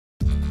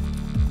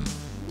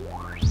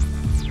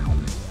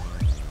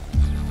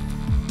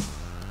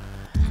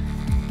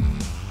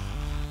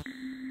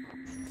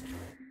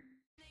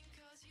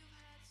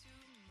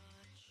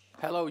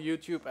Hello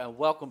YouTube and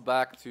welcome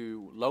back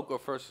to Loco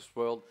vs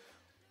World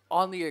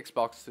on the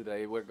Xbox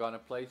today. We're gonna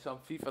play some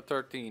FIFA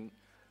 13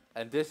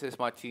 and this is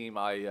my team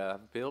I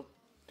built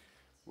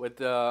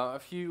with a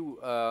few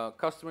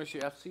customers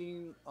you have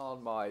seen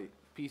on my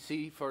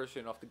PC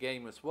version of the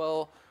game as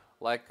well,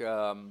 like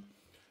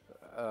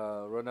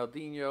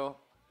Ronaldinho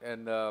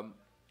and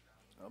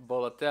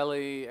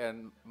Bolatelli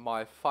and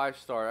my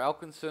 5-star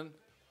Alkinson,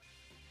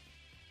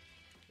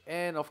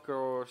 and of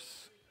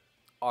course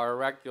our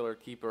regular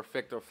keeper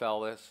Victor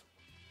Valdez.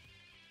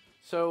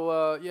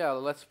 So yeah,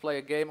 let's play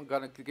a game. I'm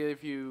gonna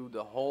give you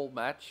the whole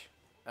match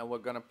and we're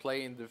gonna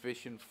play in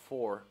Division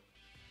 4.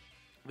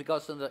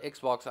 Because on the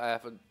Xbox I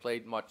haven't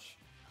played much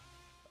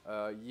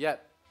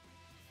yet.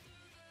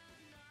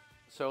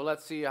 So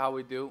let's see how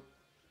we do.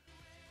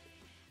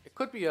 It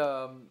could be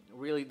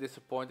really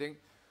disappointing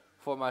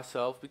for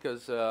myself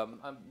because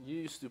I'm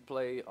used to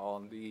play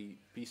on the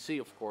PC,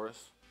 of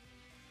course.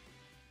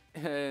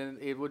 And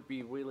it would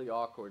be really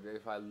awkward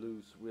if I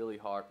lose really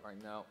hard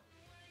right now.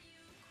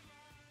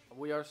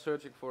 We are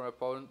searching for an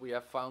opponent. We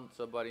have found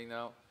somebody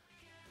now.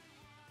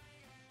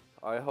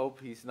 I hope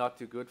he's not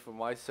too good for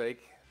my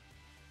sake.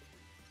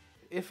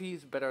 If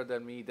he's better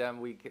than me,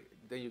 then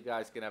then you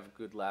guys can have a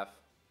good laugh.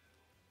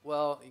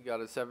 Well, he got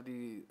a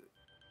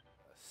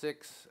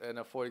 76 and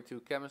a 42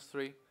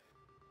 chemistry.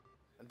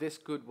 This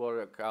could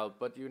work out,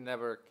 but you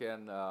never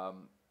can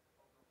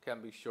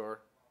be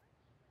sure.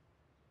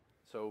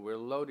 So we're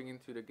loading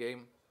into the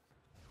game,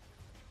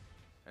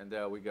 and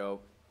there we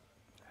go.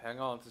 Hang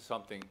on to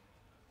something.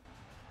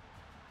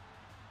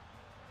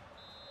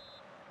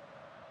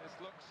 This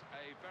looks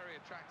a very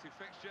attractive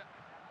fixture.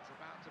 It's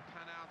about to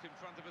pan out in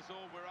front of us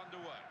all. We're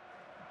underway.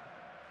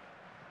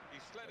 He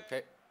slid it.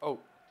 Okay. Oh.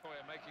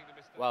 Toya making the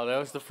mistake. Wow, that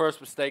was the first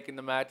mistake in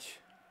the match.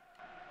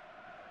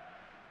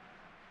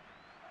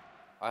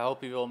 I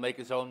hope he will make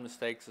his own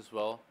mistakes as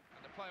well.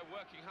 And the player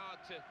working hard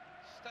to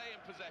stay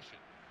in possession.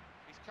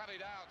 He's cut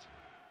it out.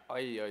 Cut out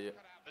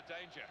the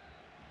danger.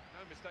 No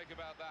mistake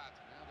about that.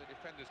 Now the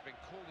defender's been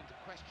called into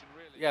question,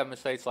 really. Yeah,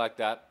 mistakes like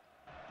that.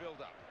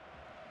 Build up.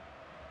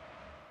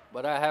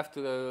 But I have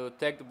to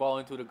take the ball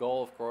into the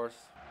goal, of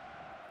course.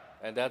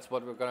 And that's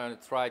what we're going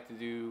to try to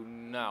do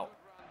now. Run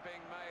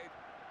being made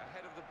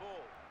ahead of the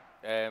ball.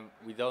 And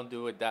we don't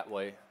do it that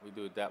way. We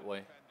do it that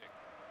way.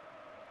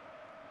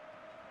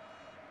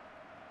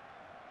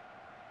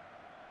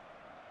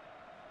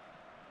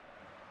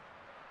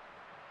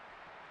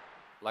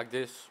 Like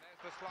this.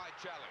 There's the slide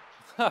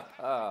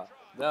challenge.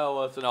 That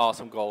was an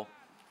awesome goal.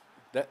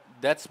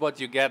 That's what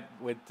you get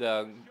with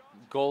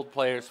gold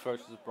players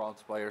versus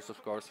bronze players,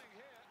 of course.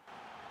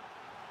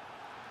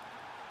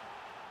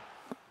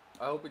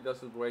 I hope he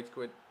doesn't rage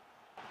quit.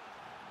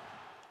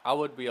 I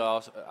would be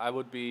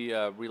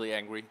really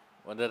angry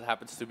when that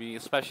happens to me,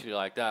 especially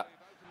like that.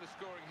 The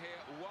scoring here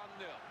 1-0.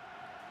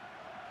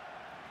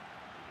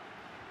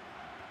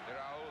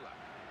 Iraola.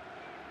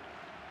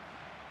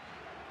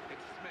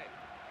 It's Smith.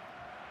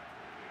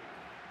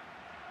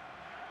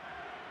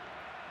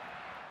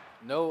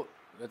 No,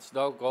 that's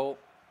no goal.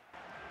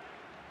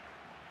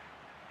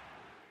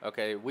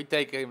 Okay, we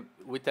take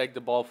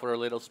the ball for a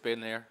little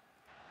spin here.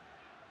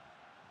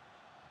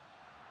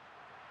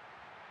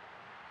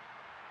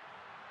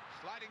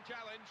 Sliding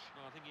challenge.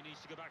 No, I think he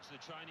needs to go back to the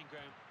training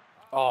ground.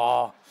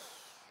 Oh,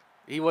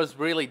 he was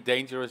really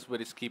dangerous with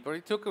his keeper.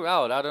 He took him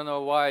out. I don't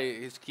know why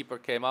his keeper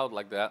came out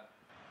like that.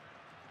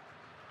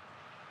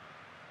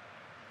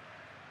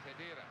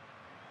 Kedira.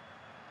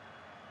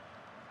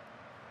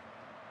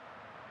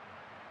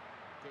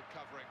 Good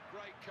covering,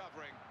 great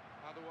covering.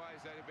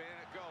 Otherwise, they'd have been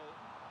in a goal.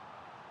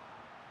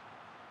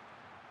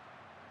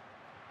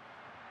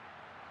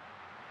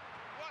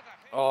 What a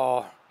hit! Oh.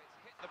 It's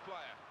hit the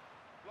player.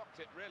 Blocked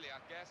it, really, I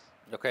guess.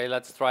 Okay,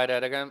 let's try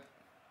that again.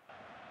 Oh,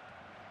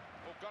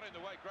 got in the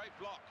way. Great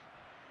block.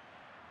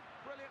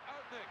 Brilliant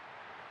opening.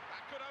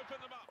 That could open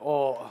them up.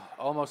 Oh,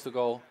 almost a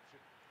goal.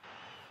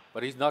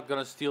 But he's not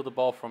gonna steal the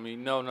ball from me.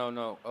 No, no,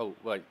 no. Oh,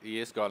 wait, he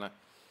is gonna.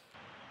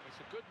 It's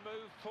a good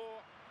move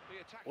for the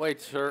attack. Wait,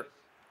 sir. Oh,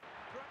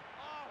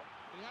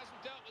 he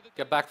hasn't dealt with it.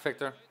 Get back,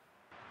 Victor.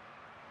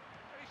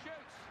 He shoots.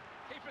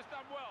 Keeper's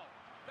done well.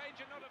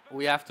 Danger not averted.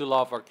 We have to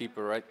love our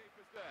keeper, right?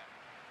 Keeper's there.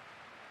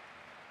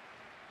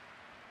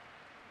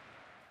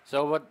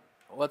 So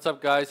what's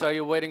up, guys? Are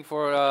you waiting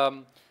for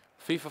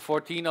FIFA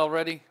 14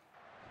 already?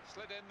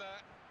 Slid in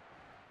there.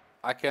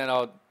 I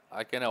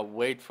cannot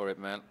wait for it,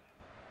 man.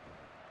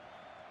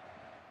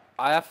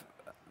 I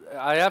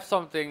have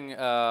something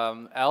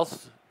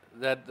else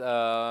that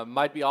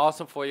might be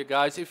awesome for you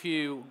guys if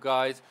you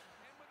guys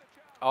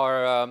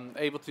are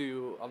able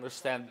to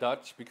understand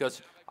Dutch,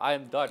 because I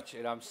am Dutch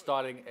and I'm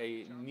starting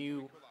a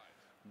new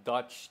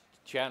Dutch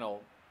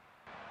channel.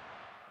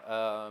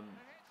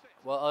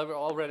 Well, I've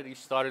already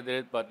started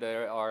it, but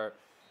there are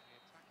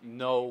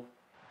no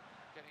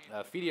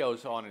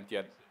videos on it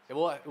yet. It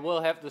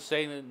will have the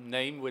same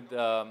name with,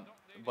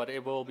 but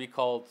it will be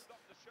called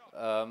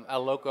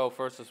El Loco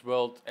vs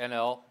World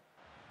NL.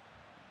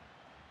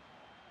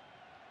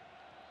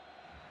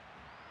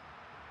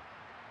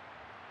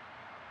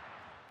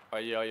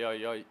 Oi, oi,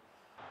 oi, oi.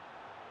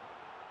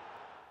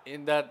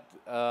 In that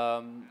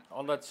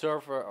on that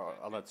server, or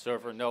on that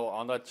server, no,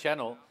 on that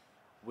channel,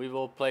 we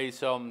will play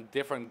some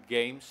different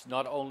games,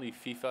 not only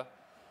FIFA.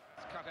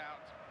 It's cut out.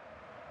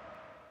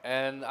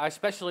 And I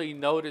especially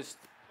noticed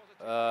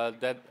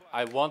that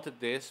I wanted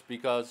this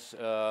because,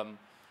 Goes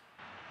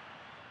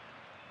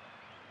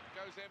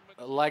in with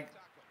the like,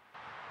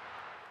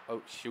 tackle.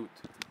 oh shoot,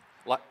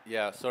 like,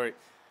 yeah, sorry,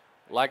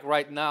 like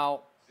right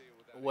now,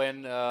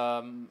 when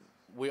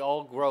we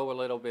all grow a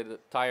little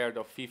bit tired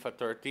of FIFA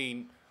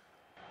 13,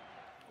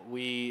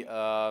 we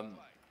Subtle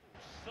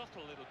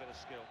little bit of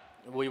skill.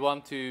 we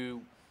want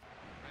to.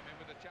 Came in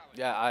with a challenge.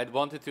 Yeah, I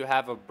wanted to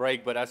have a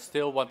break, but I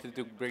still wanted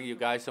to bring you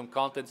guys some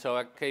content, so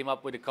I came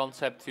up with a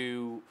concept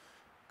to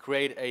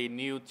create a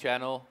new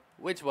channel,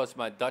 which was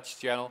my Dutch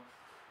channel,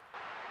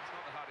 It's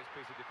not the hardest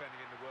piece of defending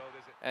in the world,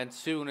 is it? and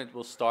soon it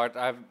will start.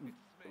 I'm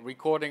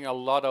recording a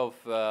lot of,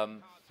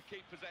 Hard to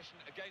keep possession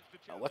against the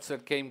challenge. what's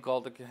that game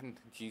called again?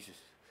 Jesus.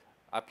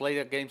 I played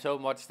that game so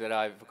much that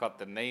I forgot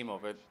the name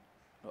of it.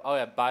 Oh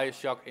yeah,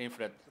 BioShock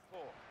Infinite.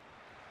 Support.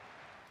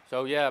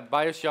 So yeah,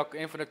 BioShock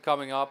Infinite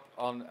coming up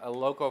on a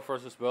Loco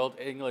versus World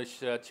English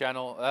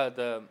channel,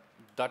 the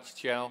Dutch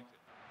channel.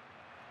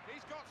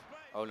 He's got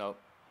space. Oh no.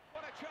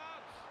 What a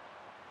chance.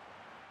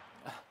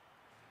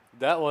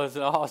 That was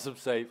an awesome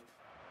save.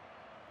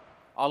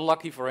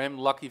 Unlucky for him,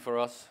 lucky for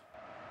us.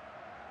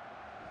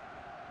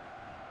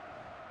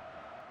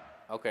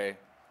 Okay,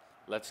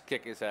 let's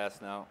kick his ass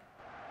now.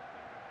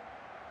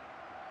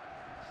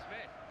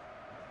 Smith.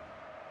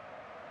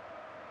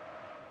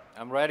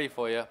 I'm ready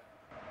for you.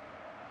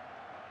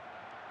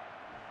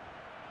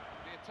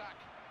 The attack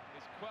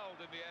is quelled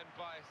in the end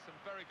by some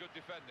very good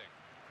defending.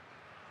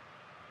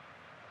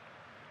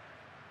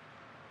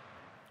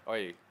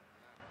 Oi.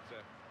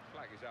 That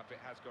flag is up, it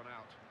has gone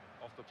out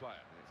off the player.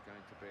 It's going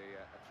to be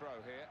a throw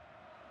here.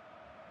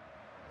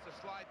 It's a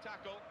slide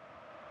tackle.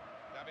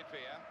 David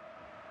Villa.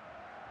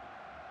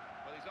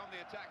 Well, he's on the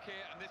attack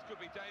here, and this could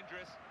be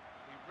dangerous.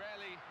 He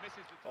rarely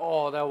misses the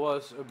Oh, that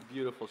was a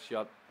beautiful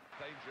shot.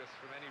 dangerous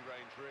from any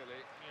range,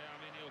 really. Yeah, I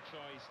mean, he'll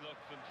try his luck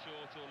from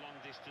short or long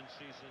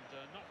distances and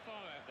not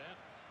far out there.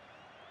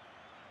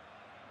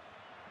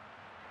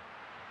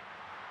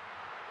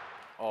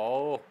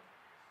 Oh,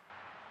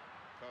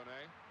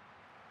 Kone.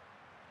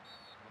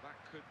 Well, that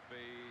could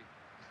be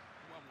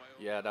one way or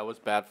yeah, that was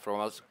bad from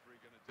us. referee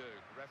going to do.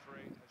 The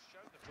referee has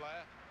shown the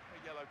player a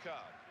yellow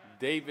card.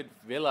 David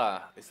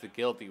Villa is the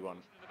guilty one.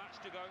 The match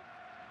to go.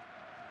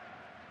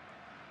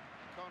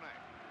 Kone.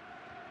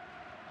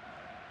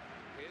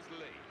 Here's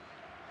Lee.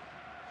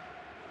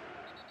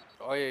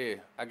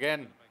 Oi,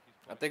 again.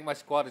 I think my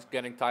squad is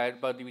getting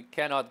tired, but we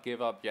cannot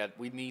give up yet.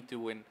 We need to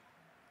win.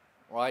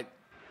 Right?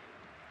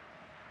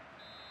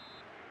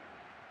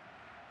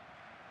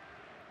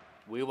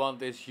 We want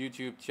this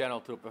YouTube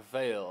channel to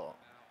prevail.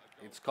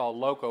 It's called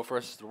Loco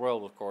versus the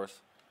World, of course.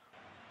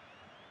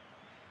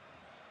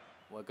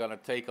 We're gonna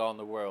take on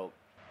the world.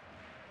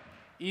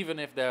 Even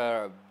if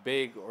they're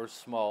big or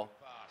small.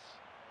 Pass.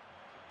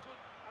 Good.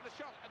 And the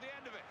shot at the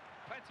end of it.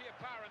 Plenty of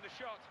power in the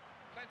shot.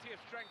 Plenty of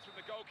strength from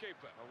the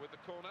goalkeeper. Well, with the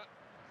corner,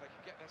 if they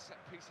can get their set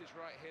pieces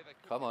right here, they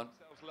could Come get on.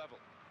 themselves level.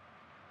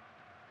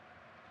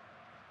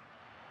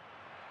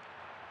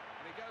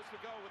 And he goes for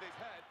goal with his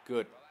head.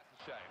 Good. Well,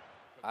 that's a shame.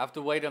 I have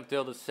to wait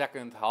until the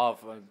second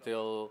half,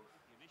 until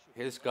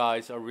his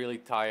guys are really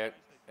tired,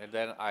 and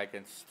then I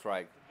can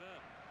strike.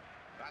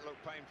 That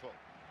looked painful.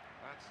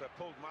 That's a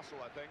pulled muscle,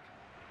 I think.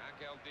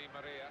 Angel Di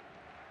Maria.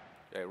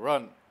 Okay,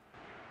 run.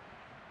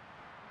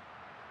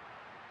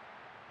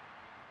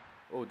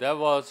 Oh, that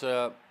was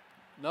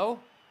no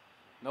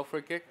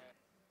free kick.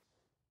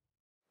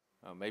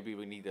 Oh, maybe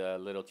we need a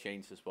little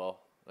change as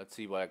well. Let's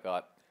see what I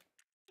got.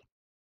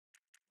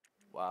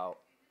 Wow,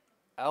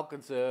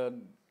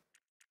 Alkinson.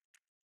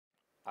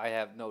 I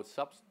have no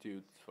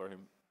substitutes for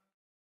him.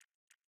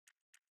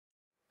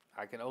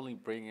 I can only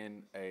bring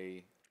in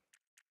a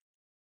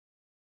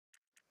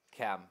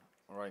Cam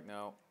right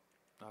now.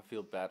 I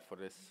feel bad for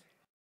this.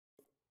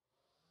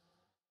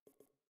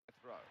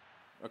 Throw.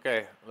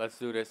 Okay, let's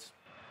do this.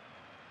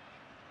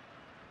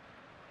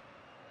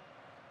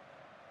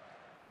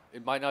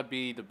 It might not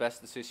be the best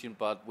decision,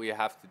 but we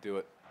have to do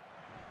it.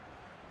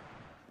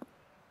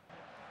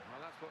 Well,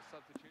 that's what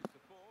substitutes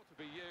are for, to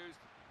be used.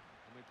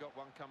 And we've got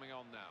one coming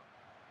on now.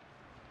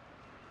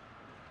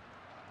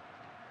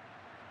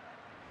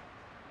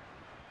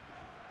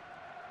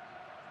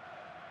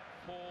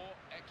 Four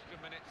extra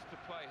minutes to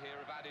play here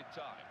of added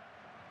time.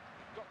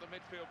 You've got the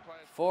midfield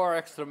players. 4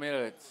 extra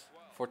minutes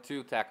for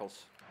 2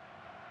 tackles.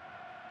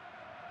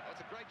 That's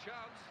a great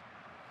chance.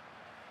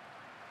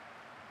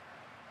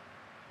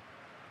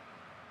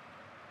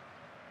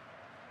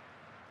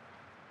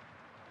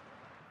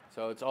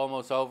 So it's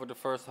almost over the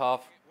first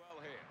half. Well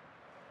here.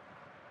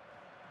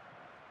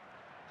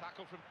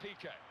 Tackle from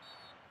Piqué.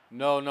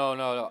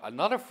 No.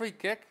 Another free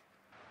kick?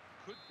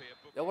 Could be a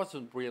book. That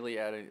wasn't really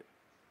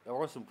that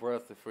wasn't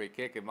worth the free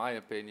kick in my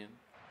opinion.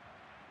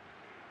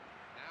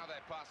 Now they're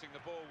passing the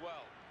ball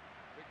well.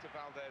 Victor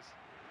Valdez.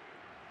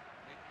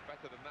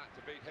 better than that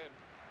to beat him.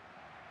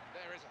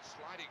 There is a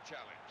sliding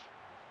challenge.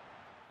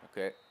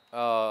 Okay.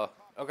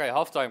 Okay,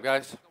 halftime,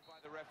 guys. By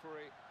the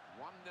referee,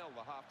 1-0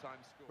 the halftime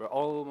score. We're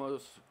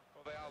almost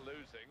Well, they are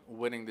losing.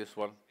 winning this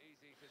one,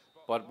 Easy to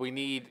spot but we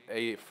need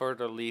a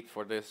further lead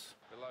for this.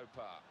 below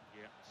par.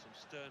 Yeah, some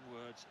stern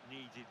words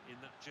needed in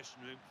that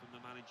dressing room from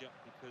the manager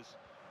because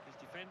his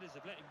defenders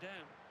have let him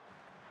down.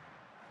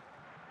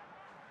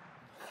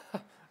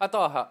 I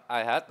thought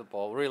I had the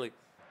ball, really.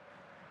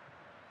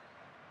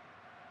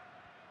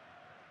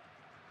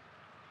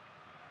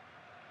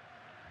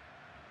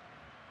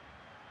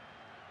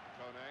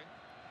 Kone.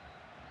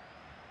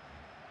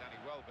 Danny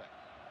Welbeck.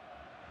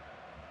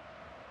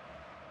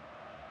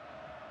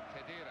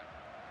 Kedira.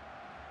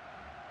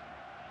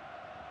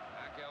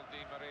 Angel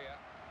Di Maria.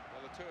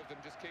 Well, the two of them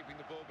just keeping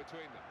the ball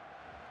between them.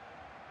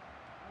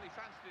 Well, he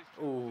fancied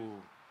his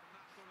Ooh,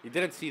 you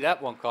didn't see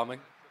that one coming.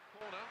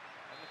 corner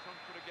on the front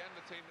foot again,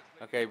 the team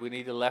that's Okay, we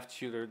need a left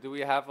shooter. Do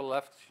we have a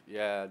left?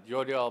 Yeah,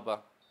 Jordi Alba.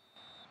 and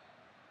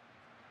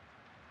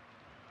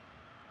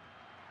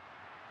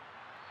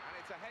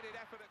it's a headed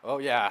effort at Oh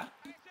yeah,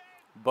 it's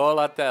in.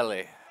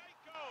 Bolatelli. Great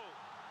goal.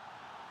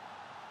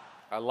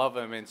 I love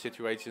him in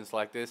situations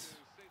like this.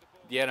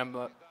 The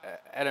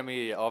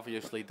enemy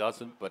obviously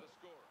doesn't, but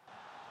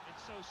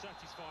It's so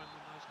satisfying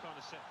when those kind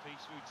of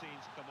set-piece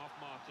routines come off,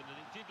 Martin, and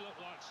it did look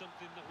like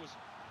something that was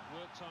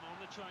worked on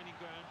the training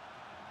ground.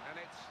 And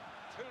it's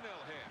 2-0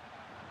 here.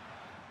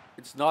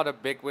 it's not a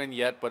big win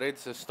yet, but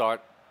it's a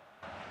start.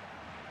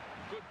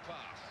 Good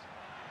pass.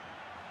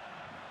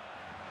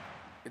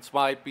 It's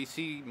my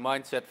PC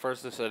mindset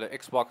versus an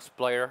Xbox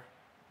player,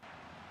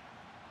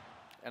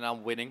 and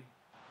I'm winning.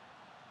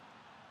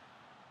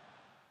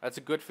 That's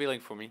a good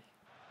feeling for me.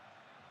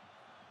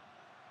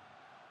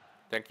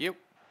 Thank you.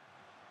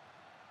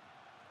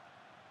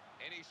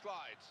 In he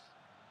slides.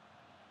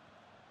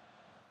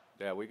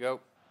 There we go.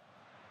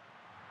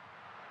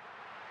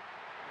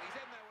 And he's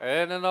in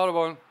there. And another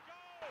one.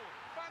 Goal!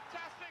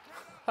 Fantastic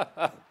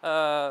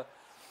header.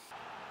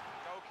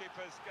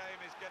 Goalkeeper's game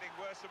is getting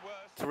worse and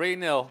worse. 3-0. Just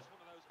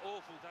one of those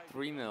awful days 3-0.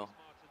 for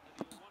Martin, that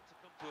he will want to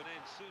come to an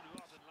end sooner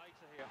rather than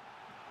later here.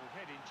 Well,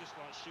 heading, just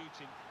like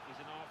shooting, is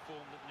an art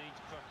form that needs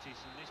practice,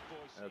 and this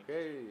boy seems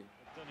Okay. to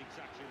have done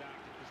exactly that.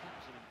 It was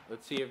absolute.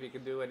 Let's see if he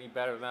can do any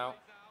better now.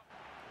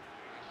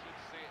 He should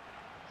see it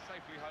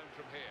safely home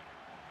from here.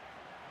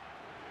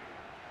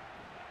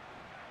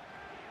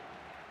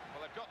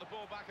 Well, they've got the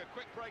ball back. A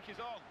quick break is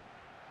on.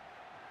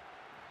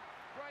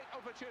 Great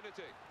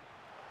opportunity.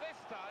 This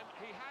time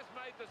he has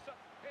made the.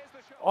 Here's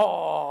the shot.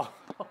 Oh,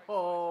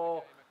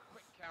 A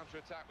quick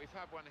counter-attack. We've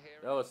had one here.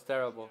 that was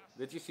terrible.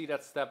 Did you see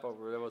that step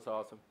over? That was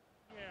awesome.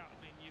 Yeah, I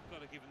mean, you've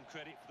got to give them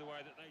credit for the way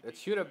that they. It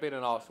should have been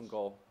an awesome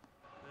goal.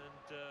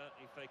 And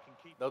if they can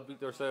keep. Don't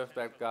deserve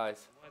that,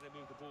 guys. The way they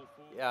move the ball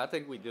forward. Yeah, I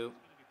think we do. It's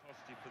going to be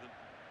positive for them.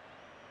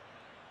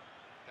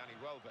 Danny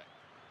Welbeck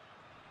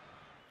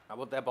I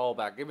want that ball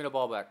back. Give me the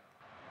ball back.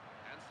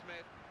 and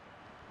Smith.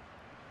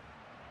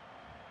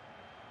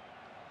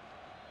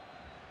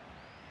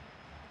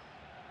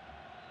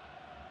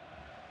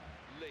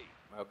 Lee.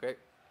 Okay.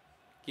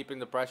 Keeping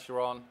the pressure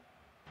on.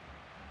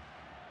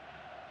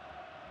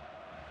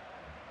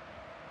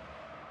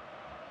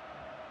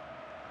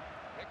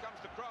 Here comes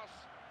the cross.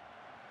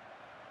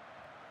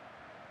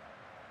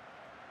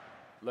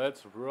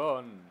 Let's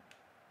run.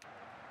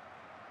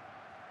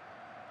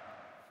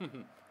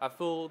 I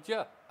fooled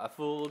ya. I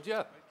fooled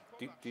ya.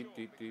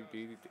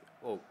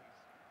 Oh,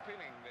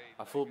 Feeling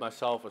the I fooled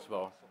myself as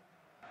well.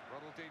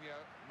 Ronaldinho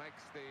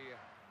makes the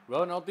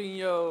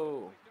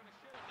Ronaldinho. he's going to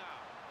shoot now.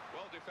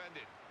 Well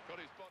defended. Got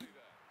his body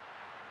there.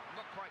 I'm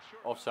not quite sure.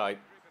 Offside.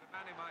 But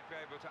Manny might be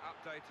able to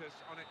update us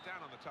on it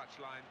down on the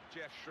touchline.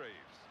 Jeff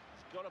Shreves.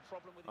 He's got a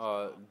problem with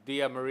his.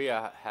 Di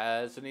Maria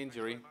has an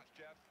injury. Thanks very much,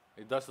 Jeff.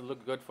 It doesn't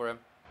look good for him.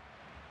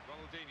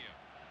 Ronaldinho.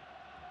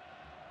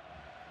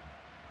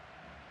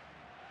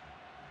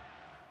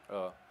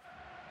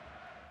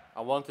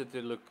 I wanted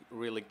to look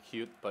really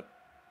cute, but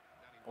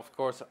of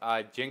course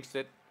I jinxed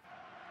it.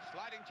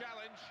 Sliding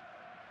challenge.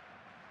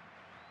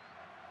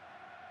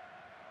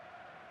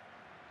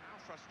 How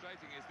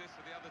frustrating is this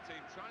for the other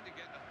team trying to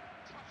get the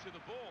touch of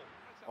the ball?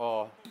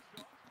 Oh,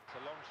 It's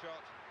a long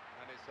shot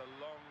and it's a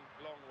long,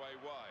 long way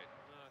wide.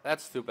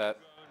 that's too bad.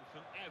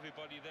 From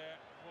everybody there,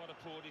 what a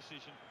poor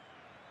decision.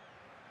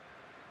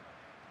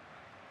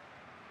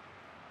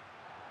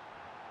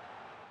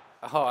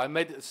 Oh, I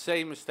made the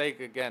same mistake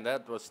again.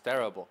 That was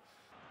terrible.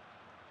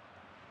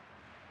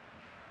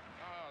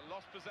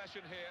 Lost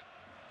possession here.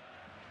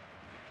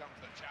 Here comes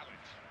the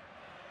challenge.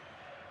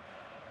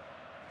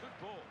 Good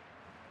ball.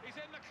 He's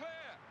in the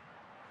clear.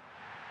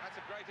 That's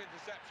a great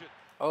interception.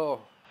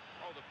 Oh,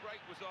 Oh, the break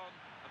was on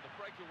and the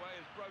breakaway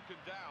is broken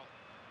down.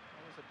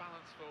 Well, there's a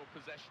balance for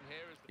possession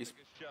here as the He's-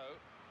 biggest show.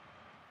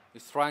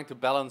 he's trying to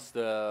balance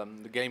the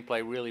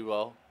gameplay really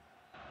well.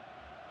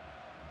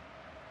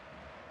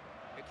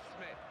 It's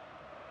Smith.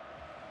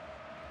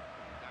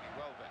 Danny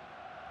Welbeck.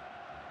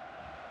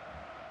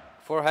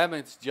 For him,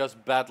 it's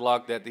just bad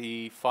luck that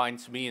he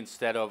finds me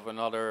instead of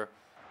another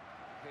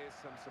Here's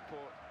some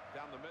support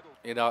Down the middle.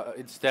 You know,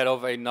 instead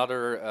of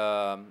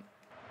another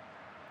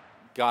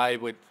guy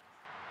with.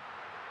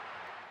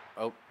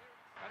 Oh.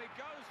 And it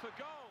goes for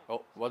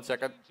goal. Oh, 1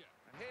 second.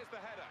 And here's the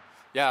header.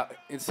 Yeah,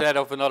 instead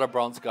of another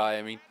bronze guy,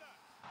 I mean.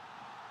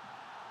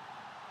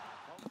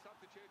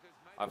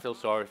 I feel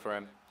sorry for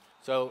him.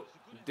 So,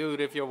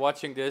 dude, if you're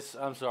watching this,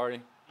 I'm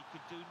sorry. He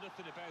could do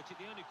nothing about it.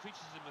 The only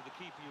criticism of the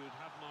keeper you would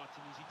have,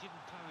 Martin, is he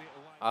didn't parry it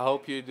away. I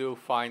hope you do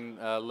fine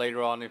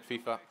later on in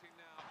FIFA. 4-0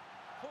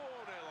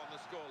 on the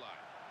scoreline.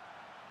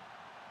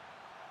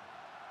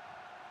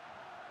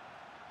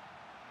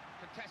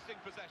 Contesting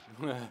possession.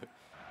 The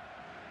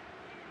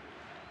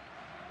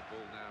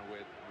ball now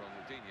with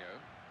Ronaldinho.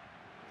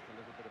 Just a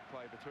little bit of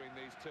play between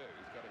these two.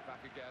 He's got it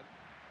back again.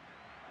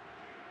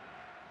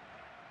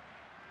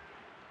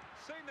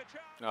 Seen the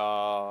chance. At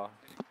all.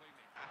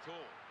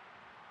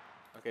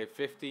 Okay,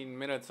 15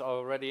 minutes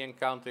already and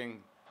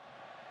counting.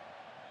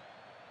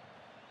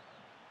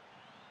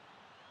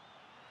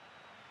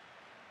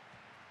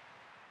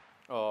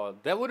 Oh,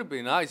 that would have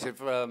been nice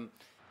if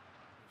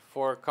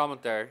for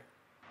commentary.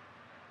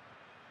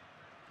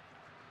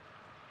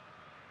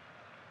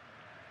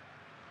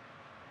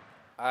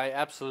 I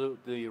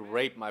absolutely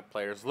rate my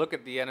players. Look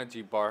at the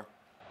energy bar.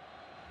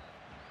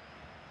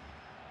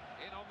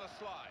 In on the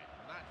slide,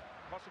 and that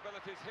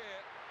possibilities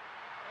here.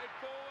 Made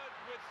forward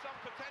with some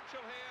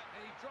potential here.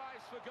 He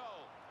drives for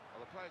goal.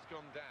 Well, the play's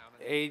gone down.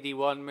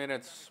 81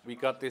 minutes. We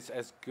got this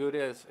as good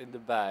as in the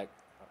bag.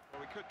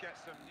 Well, we could get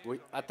some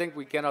I think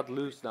we cannot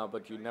lose now,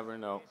 but you never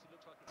know. It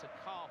looks like it's a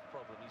calf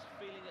problem. He's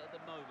feeling it at the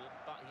moment,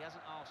 but he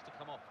hasn't asked to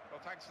come off. Well,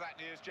 thanks for that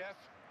news, Jeff.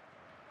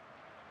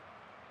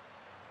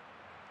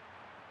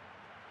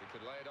 He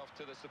could lay it off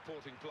to the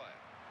supporting player.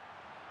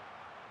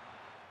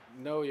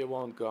 No, you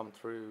won't come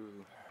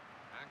through.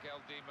 Angel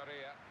Di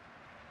Maria.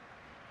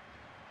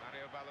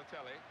 Mario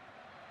Balotelli.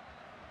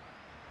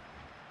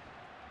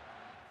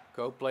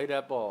 Go play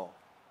that ball.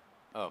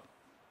 Oh.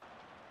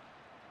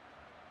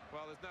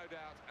 Well, there's no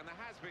doubt, and there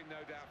has been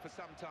no doubt for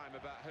some time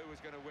about who was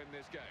going to win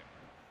this game.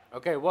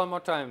 Okay, one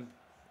more time.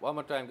 One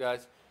more time,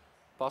 guys.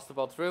 Pass the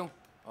ball through.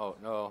 Oh,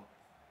 no.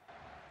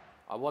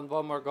 I want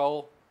one more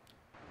goal.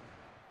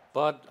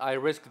 But I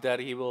risk that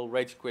he will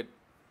rage quit.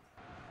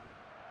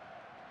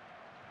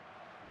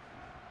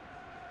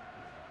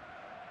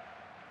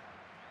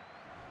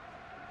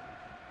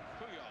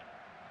 Puyol.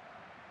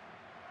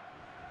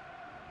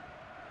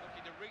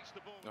 Looking to reach the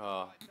ball.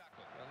 Oh.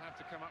 They'll have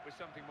to come up with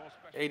something more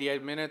special.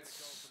 88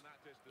 minutes.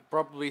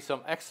 Probably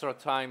some extra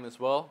time as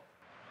well.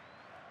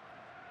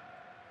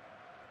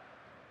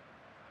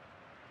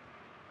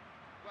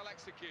 Well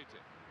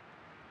executed.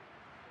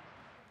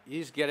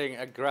 He's getting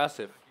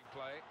aggressive.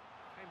 Play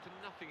came to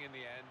nothing in the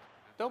end.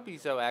 Don't be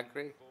so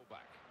angry. Ball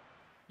back.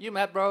 You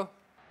mad, bro?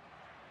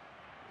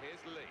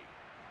 Here's Lee.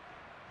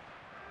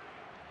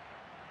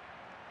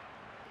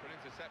 For an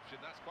interception,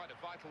 that's quite a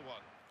vital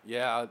one.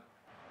 Yeah.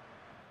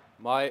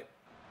 My...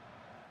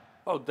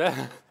 Oh,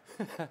 damn.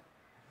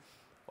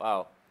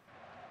 Wow.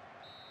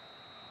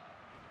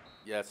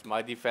 Yes,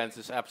 my defense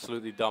is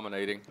absolutely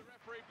dominating. The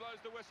referee blows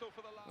the whistle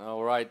for the last.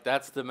 Alright,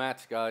 that's the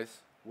match,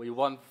 guys. We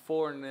won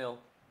 4-0. They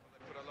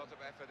put a lot of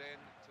effort in.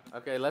 To the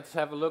Okay, let's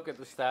have a look at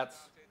the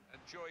stats.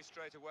 Enjoy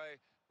straight away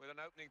with an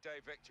opening day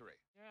victory.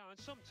 Yeah, and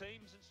some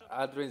teams and some...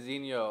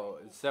 Adrenzinho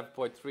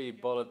 7.3,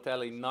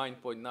 Balotelli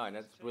 9.9.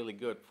 That's really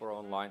good for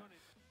online.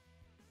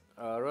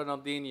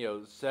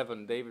 Ronaldinho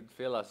 7, David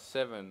Villa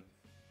 7,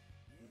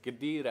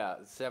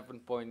 Khedira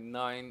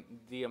 7.9,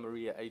 Di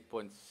Maria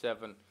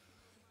 8.7,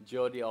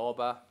 Jordi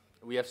Alba.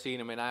 We have seen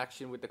him in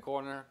action with the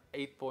corner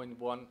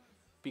 8.1,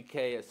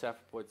 PK a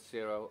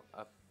 7.0.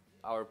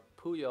 Our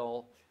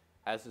Puyol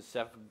has a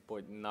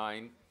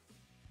 7.9.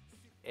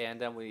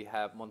 And then we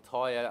have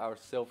Montoya, our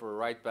silver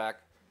right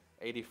back,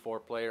 84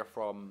 player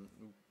from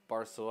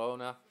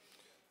Barcelona.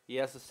 He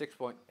has a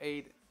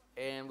 6.8,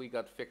 and we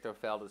got Victor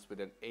Valdes with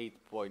an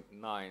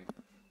 8.9.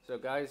 So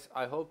guys,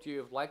 I hope you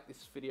have liked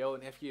this video,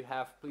 and if you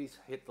have, please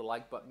hit the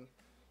like button.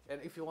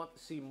 And if you want to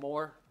see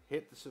more,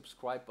 hit the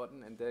subscribe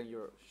button, and then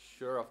you're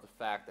sure of the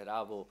fact that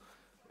I will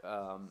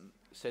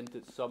send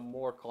some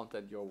more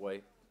content your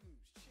way.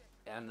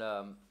 And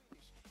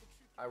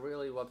I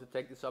really want to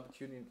take this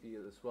opportunity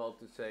as well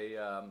to say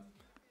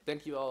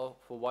thank you all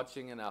for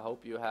watching, and I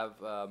hope you have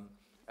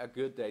a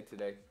good day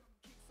today.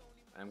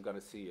 I'm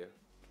gonna see you.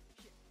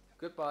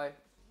 Goodbye.